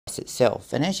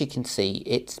itself, and as you can see,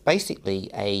 it's basically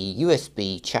a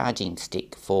USB charging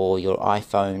stick for your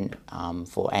iPhone,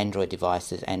 for Android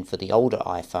devices, and for the older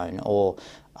iPhone or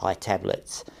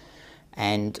iTablets.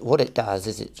 And what it does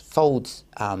is it folds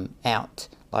out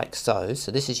like so.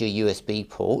 So this is your USB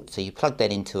port, so you plug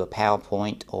that into a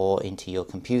PowerPoint or into your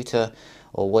computer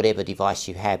or whatever device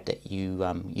you have that you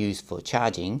use for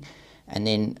charging. And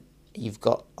then you've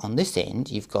got on this end,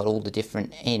 you've got all the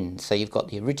different ends. So you've got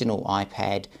the original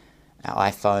iPad,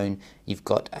 iPhone, you've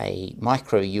got a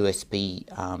micro USB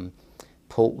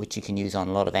port which you can use on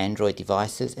a lot of Android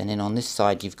devices, and then on this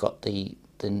side you've got the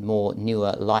more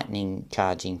newer lightning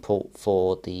charging port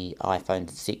for the iPhone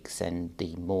 6 and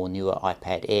the more newer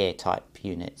iPad Air type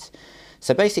units.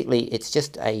 So basically it's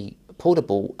just a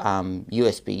portable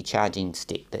USB charging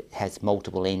stick that has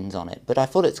multiple ends on it, but I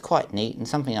thought it's quite neat and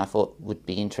something I thought would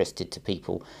be interested to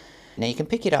people. Now you can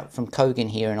pick it up from Kogan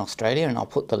here in Australia, and I'll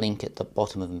put the link at the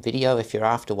bottom of the video if you're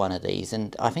after one of these.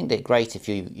 And I think they're great if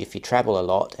you travel a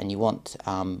lot and you want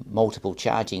multiple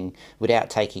charging without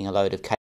taking a load of cable.